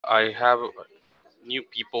I have new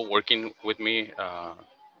people working with me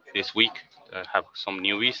this week. I have some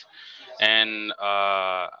newbies, and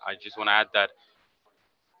I just want to add that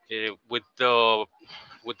with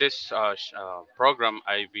this program,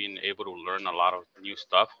 I've been able to learn a lot of new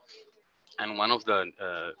stuff. And one of the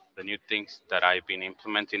new things that I've been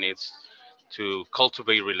implementing is to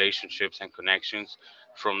cultivate relationships and connections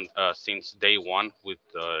from since day one with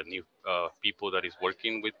new people that is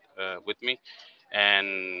working with me.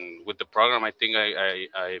 And with the program, I think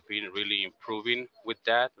I've been really improving with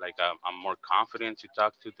that. Like I'm more confident to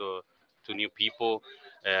talk to new people.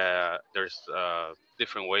 There's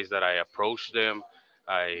different ways that I approach them.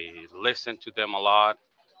 I listen to them a lot,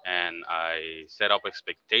 and I set up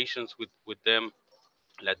expectations with them,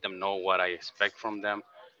 let them know what I expect from them,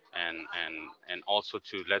 and also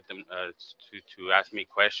to let them to ask me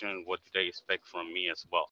questions, what do they expect from me as well.